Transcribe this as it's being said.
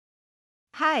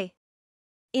Hi.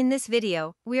 In this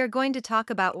video, we are going to talk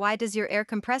about why does your air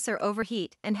compressor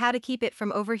overheat and how to keep it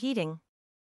from overheating.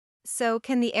 So,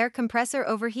 can the air compressor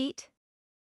overheat?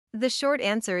 The short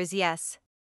answer is yes.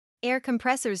 Air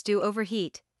compressors do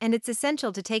overheat, and it's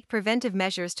essential to take preventive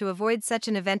measures to avoid such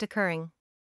an event occurring.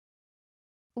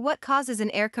 What causes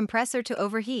an air compressor to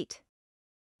overheat?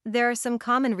 There are some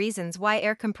common reasons why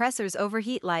air compressors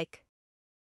overheat, like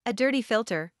a dirty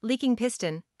filter, leaking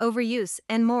piston, overuse,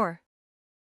 and more.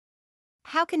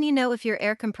 How can you know if your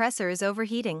air compressor is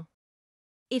overheating?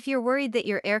 If you're worried that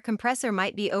your air compressor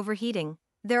might be overheating,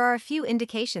 there are a few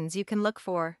indications you can look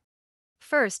for.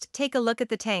 First, take a look at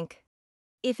the tank.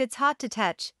 If it's hot to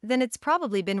touch, then it's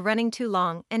probably been running too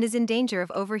long and is in danger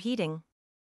of overheating.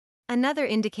 Another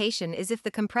indication is if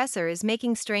the compressor is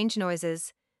making strange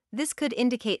noises. This could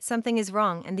indicate something is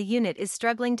wrong and the unit is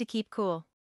struggling to keep cool.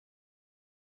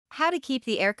 How to keep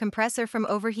the air compressor from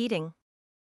overheating?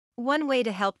 One way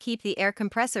to help keep the air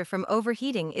compressor from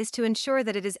overheating is to ensure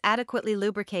that it is adequately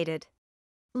lubricated.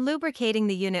 Lubricating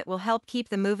the unit will help keep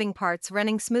the moving parts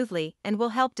running smoothly and will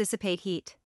help dissipate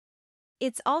heat.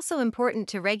 It's also important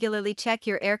to regularly check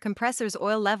your air compressor's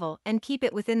oil level and keep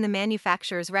it within the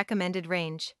manufacturer's recommended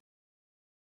range.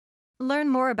 Learn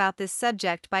more about this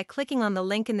subject by clicking on the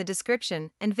link in the description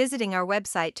and visiting our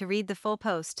website to read the full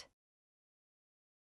post.